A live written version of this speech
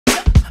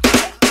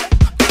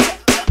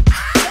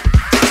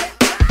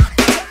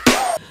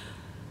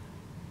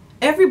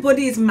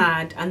Everybody is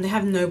mad and they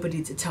have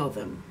nobody to tell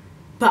them.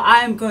 But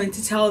I am going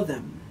to tell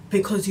them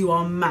because you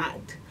are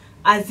mad.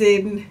 As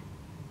in,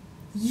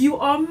 you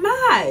are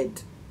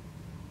mad.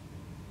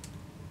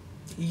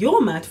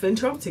 You're mad for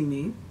interrupting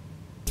me.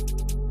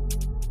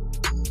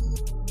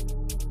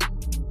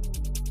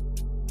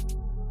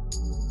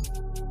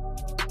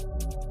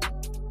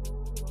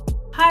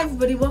 Hi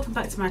everybody, welcome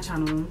back to my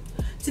channel.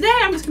 Today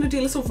I'm just going to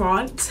do a little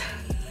rant.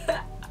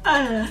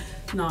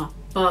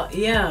 But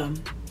yeah.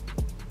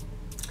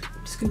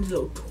 I'm just going to do a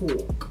little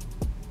talk.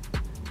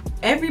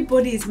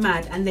 Everybody is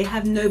mad and they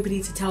have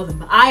nobody to tell them,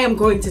 but I am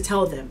going to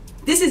tell them.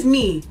 This is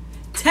me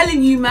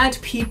telling you mad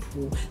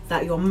people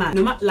that you're mad.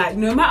 No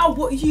matter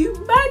what you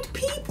mad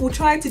people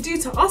try to do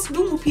to us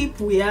normal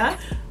people, yeah?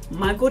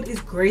 My God is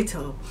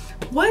greater.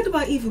 Where do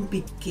I even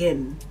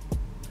begin?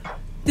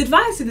 The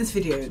advice in this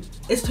video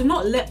is to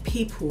not let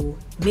people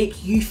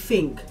make you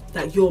think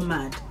that you're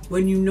mad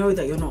when you know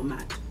that you're not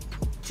mad.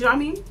 Do you know what I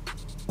mean?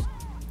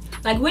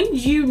 Like when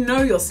you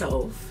know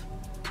yourself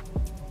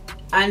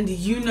and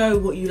you know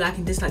what you like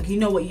and dislike, you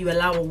know what you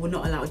allow or will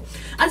not allow.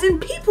 As in,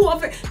 people are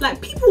very,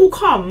 people will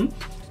come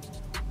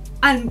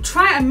and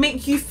try and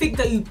make you think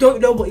that you don't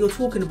know what you're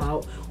talking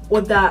about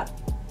or that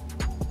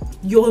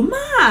you're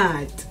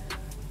mad.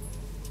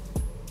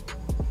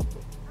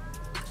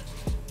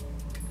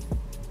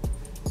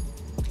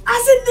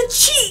 As in the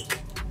cheek.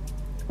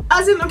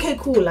 As in, okay,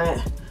 cool,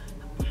 like,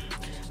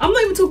 I'm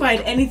not even talking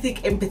about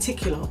anything in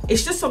particular.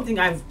 It's just something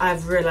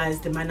I've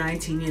realized in my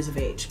 19 years of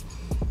age.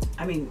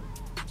 I mean,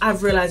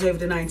 I've realized over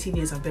the 19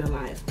 years I've been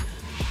alive.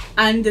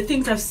 And the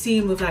things I've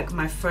seen with like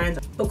my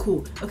friends. But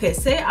cool. Okay,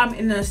 say I'm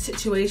in a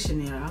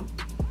situation, yeah.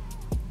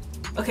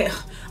 Okay,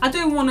 I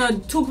don't want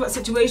to talk about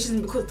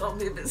situations because that'll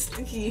be a bit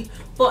sticky.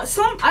 But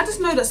I just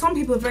know that some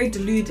people are very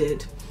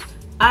deluded.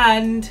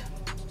 And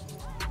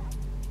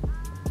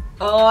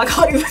oh, I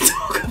can't even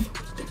talk about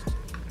it.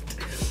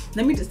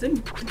 Let me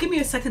give me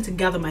a second to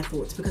gather my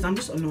thoughts because I'm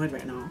just annoyed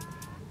right now.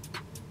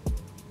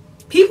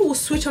 People will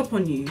switch up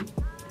on you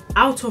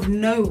out of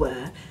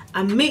nowhere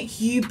and make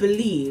you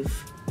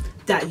believe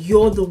that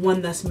you're the one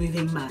that's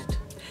moving mad,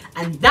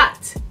 and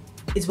that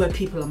is where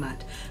people are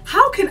mad.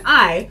 How can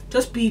I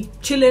just be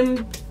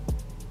chilling,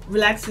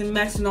 relaxing,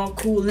 maxing all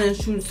cool and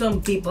shooting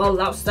some people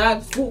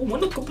outside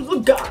when a couple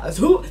of guys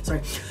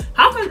sorry,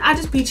 how can I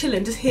just be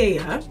chilling just here,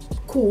 yeah,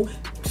 cool,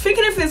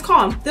 thinking everything's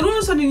calm, then all of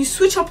a sudden you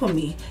switch up on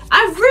me?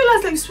 I've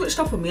realized that you switched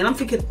up on me and I'm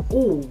thinking,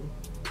 oh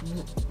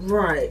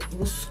right,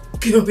 what's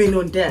going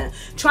on there?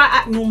 Try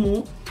act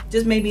normal,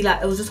 just maybe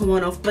like it was just a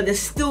one-off, but they're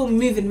still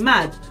moving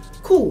mad.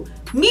 Cool.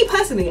 Me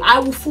personally, I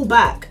will fall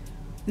back.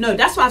 No,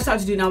 that's what I've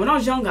started to do now. When I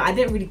was younger, I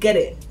didn't really get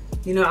it.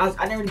 You know,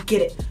 I didn't really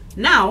get it.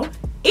 Now,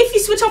 if you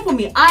switch up on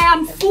me, I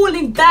am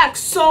falling back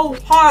so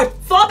hard.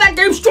 Fall back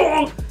game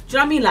strong. Do you know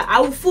what I mean? Like, I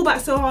will fall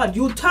back so hard.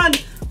 You'll turn.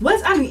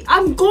 Where's Annie?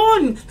 I'm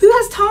gone. Who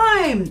has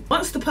time?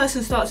 Once the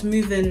person starts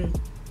moving,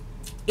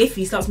 if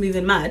he starts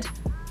moving mad,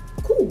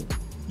 cool.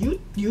 You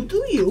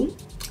do you.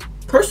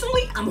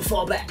 Personally, I'm gonna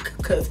fall back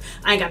because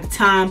I ain't got the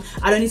time.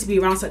 I don't need to be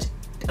around such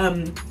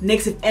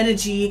negative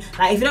energy.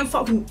 Like, if you don't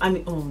fuck with me, I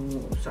mean,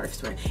 oh, sorry for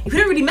swearing. If you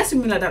don't really mess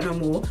with me like that no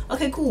more,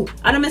 okay, cool.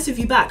 I don't mess with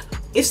you back.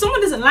 If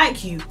someone doesn't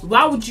like you,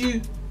 why would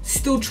you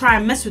still try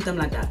and mess with them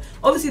like that?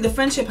 Obviously, the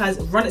friendship has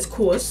run its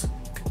course.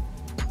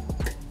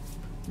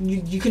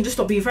 You can just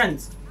stop being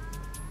friends.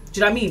 Do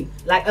you know what I mean?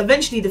 Like,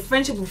 eventually, the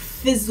friendship will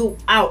fizzle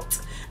out,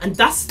 and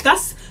that's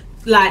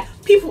like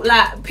people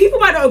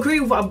might not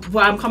agree with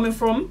where I'm coming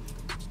from.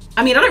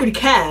 I mean, I don't really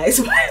care.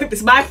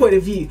 It's my point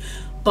of view.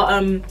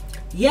 But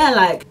yeah,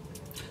 like,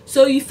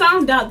 so you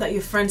found out that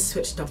your friend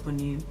switched up on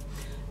you.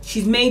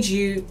 She's made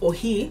you, or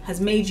he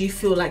has made you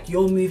feel like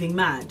you're moving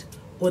mad,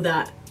 or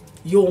that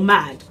you're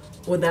mad,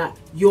 or that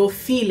your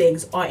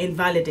feelings are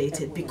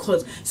invalidated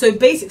because, so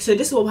this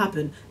is what will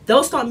happen.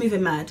 They'll start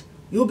moving mad.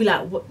 You'll be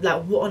like, what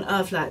on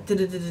earth, like,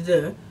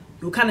 da-da-da-da-da.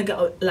 You'll kind of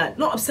get, like,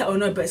 not upset or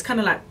no, but it's kind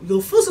of like,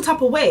 you'll feel some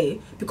type of way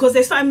because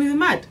they started moving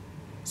mad.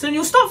 So then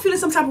you'll start feeling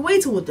some type of way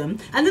toward them,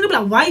 and then they'll be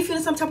like, why are you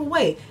feeling some type of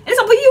way? And it's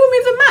like, but you were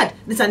moving mad.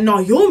 And it's like, no,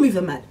 you're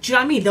moving mad. Do you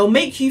know what I mean? They'll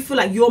make you feel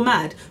like you're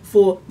mad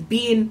for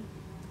feeling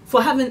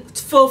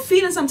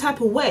some type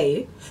of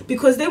way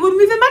because they were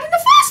moving mad in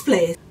the first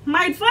place.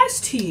 My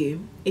advice to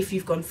you, if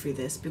you've gone through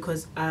this,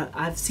 because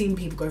I've seen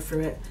people go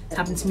through it, it's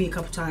happened to me a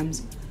couple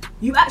times,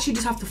 you actually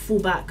just have to fall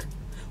back.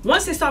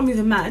 Once they start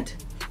moving mad,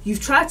 you've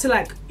tried to,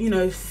 like, you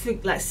know,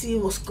 see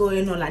what's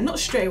going on, like, not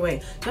straight away.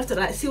 You have to,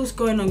 like, see what's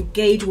going on,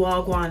 gauge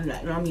wagwan,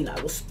 like, you know what I mean,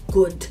 like, what's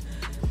good.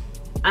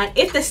 And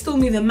if they're still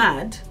moving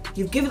mad,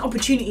 you've given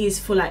opportunities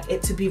for, like,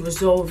 it to be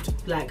resolved.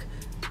 Like,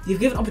 you've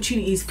given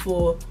opportunities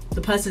for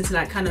the person to,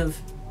 like, kind of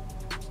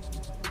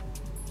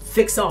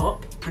fix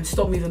up and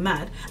stop moving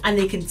mad, and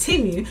they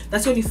continue.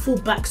 That's when you fall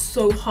back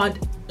so hard,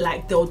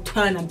 like, they'll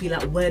turn and be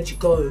like, where'd you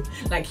go?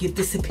 Like, you're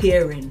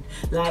disappearing.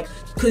 Like,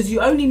 because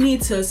you only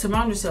need to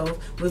surround yourself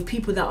with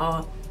people that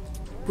are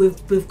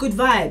with good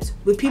vibes,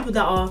 with people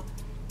that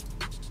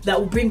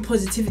will bring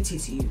positivity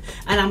to you.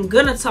 And I'm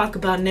gonna talk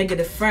about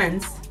negative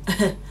friends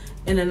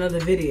in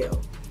another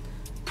video.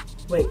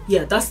 Wait,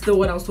 yeah, that's the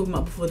one I was talking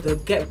about before.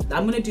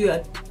 I'm gonna do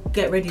a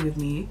get ready with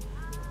me,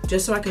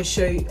 just so I can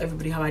show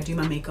everybody how I do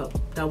my makeup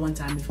that one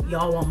time. If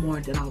y'all want more,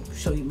 then I'll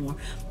show you more.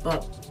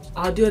 But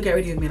I'll do a get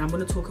ready with me, and I'm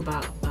gonna talk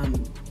about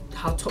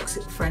how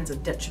toxic friends are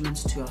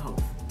detrimental to your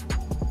health.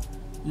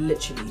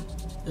 Literally,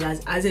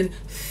 as in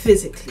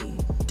physically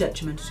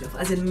detrimental to your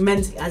health, as in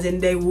mentally, as in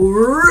they will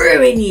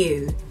ruin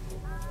you.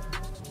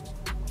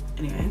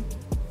 Anyway,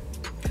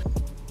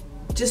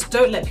 just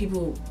don't let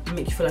people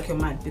make you feel like you're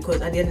mad,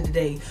 because at the end of the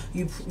day,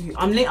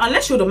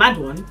 unless you're the mad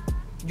one,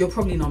 you're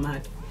probably not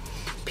mad.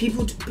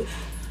 People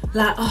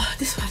like, oh,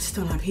 this I just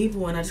don't like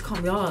people, and I just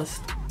can't be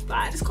asked.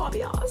 Like, I just can't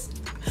be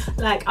asked.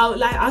 Like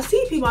I'll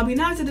see people, I'll be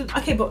nice to them.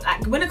 Okay, but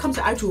like when it comes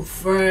to actual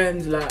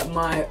friends, like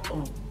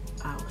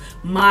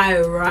my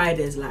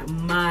riders, like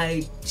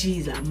my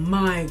G's, like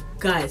my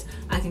guys,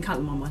 I can count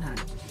them on one hand.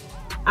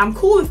 I'm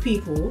cool with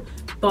people,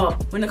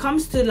 but when it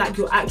comes to like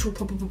your actual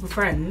proper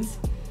friends,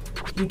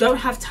 you don't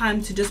have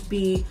time to just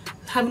be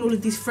having all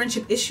of these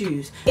friendship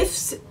issues. If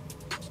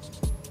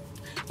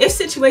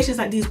situations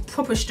like these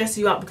proper stress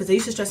you out, because they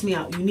used to stress me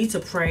out, you need to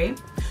pray.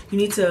 You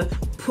need to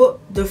put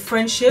the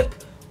friendship,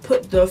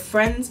 put the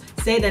friends,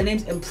 say their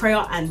names in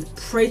prayer and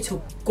pray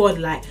to God.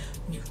 Like,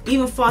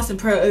 even fast and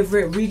pray over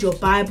it. Read your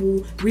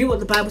Bible, read what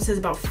the Bible says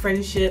about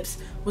friendships,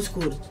 what's it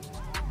called,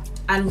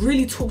 and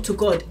really talk to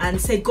God and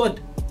say,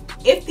 God,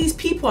 if these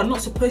people are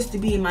not supposed to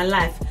be in my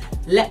life,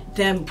 let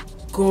them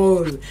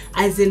go.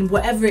 As in,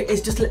 whatever it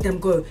is, just let them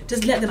go.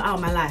 Just let them out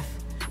of my life.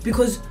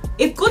 Because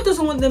if God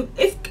doesn't want them,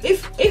 if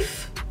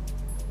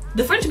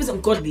the friendship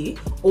isn't godly,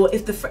 or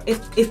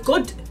if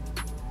God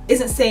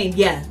isn't saying,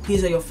 yeah,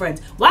 these are your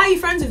friends, why are you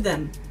friends with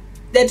them?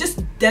 They're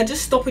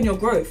just stopping your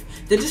growth.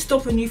 They're just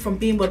stopping you from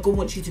being where God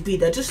wants you to be.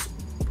 They're just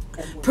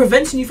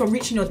preventing you from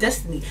reaching your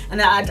destiny. And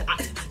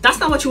that's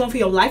not what you want for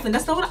your life, and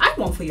that's not what I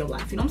want for your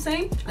life. You know what I'm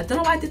saying? I don't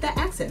know why I did that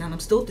accent, and I'm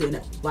still doing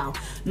it. Wow.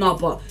 No,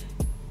 but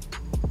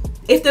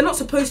if they're not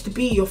supposed to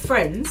be your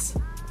friends,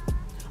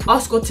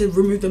 ask God to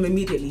remove them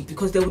immediately,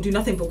 because they will do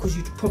nothing but cause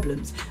you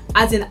problems.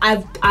 As in,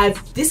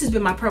 this has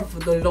been my prayer for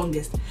the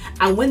longest.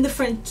 And when the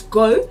friends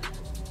go,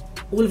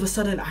 all of a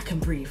sudden I can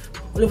breathe.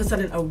 All of a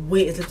sudden a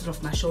weight is lifted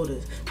off my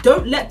shoulders.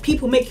 Don't let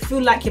people make you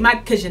feel like you're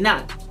mad because you're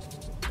not.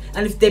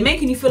 And if they're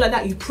making you feel like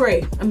that, you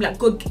pray. I'm like,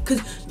 God,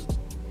 because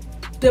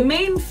the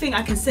main thing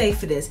I can say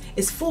for this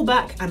is fall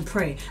back and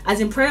pray.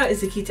 As in, prayer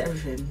is the key to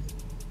everything.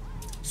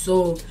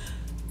 So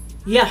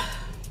yeah,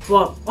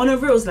 but on a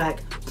real,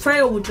 like,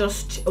 prayer will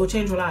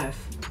change your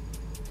life.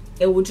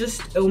 It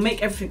will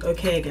make everything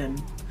okay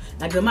again.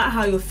 Like, no matter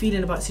how you're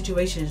feeling about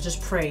situations,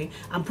 just pray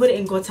and put it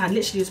in God's hand.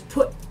 Literally just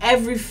put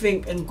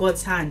everything in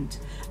God's hand,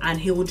 and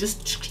he will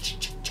just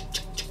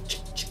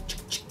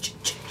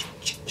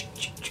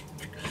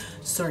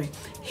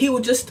he will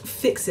just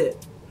fix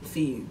it for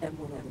you.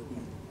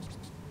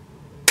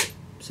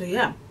 So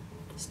yeah,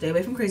 stay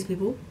away from crazy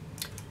people.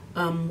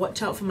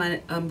 Watch out for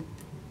my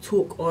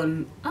talk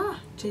on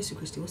Jesus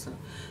Christi, what's that?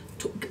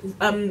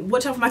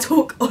 Watch out for my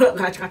talk on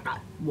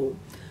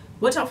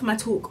watch out for my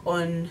talk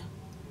on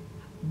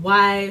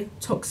why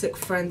toxic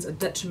friends are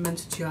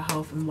detrimental to your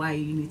health, and why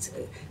you need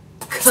to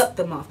cut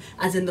them off.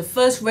 As in, the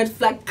first red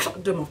flag,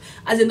 cut them off.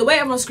 As in, the way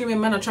everyone's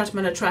screaming men are trash,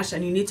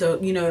 and you need to,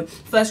 you know,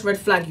 first red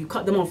flag, you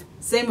cut them off.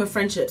 Same with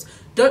friendships.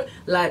 Don't,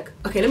 like,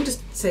 okay, let me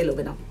just say a little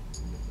bit now.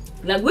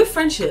 Like, with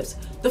friendships,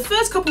 the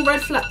first couple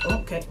red flags,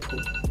 okay,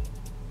 cool.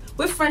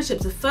 With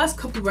friendships, the first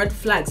couple red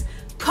flags,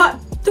 cut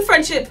the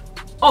friendship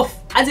off.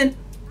 As in,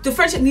 the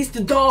friendship needs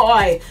to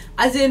die.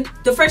 As in,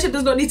 the friendship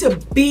does not need to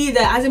be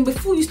there. As in,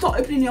 before you start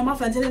opening your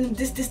mouth and telling them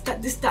this,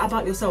 that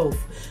about yourself,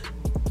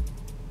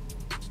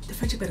 the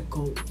friendship better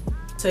go.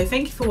 So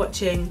thank you for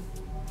watching.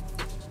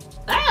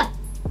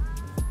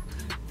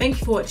 Thank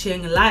you for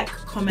watching. Like,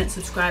 comment,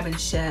 subscribe, and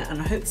share.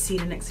 And I hope to see you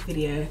in the next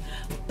video.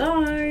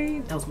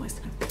 Bye. That was my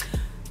Instagram.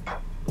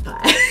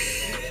 Bye.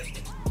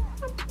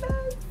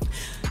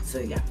 So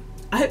yeah,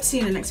 I hope to see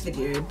you in the next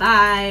video.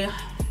 Bye.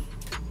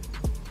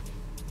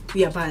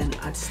 Yeah, bye.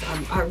 I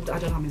don't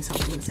know how many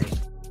times I'm gonna say.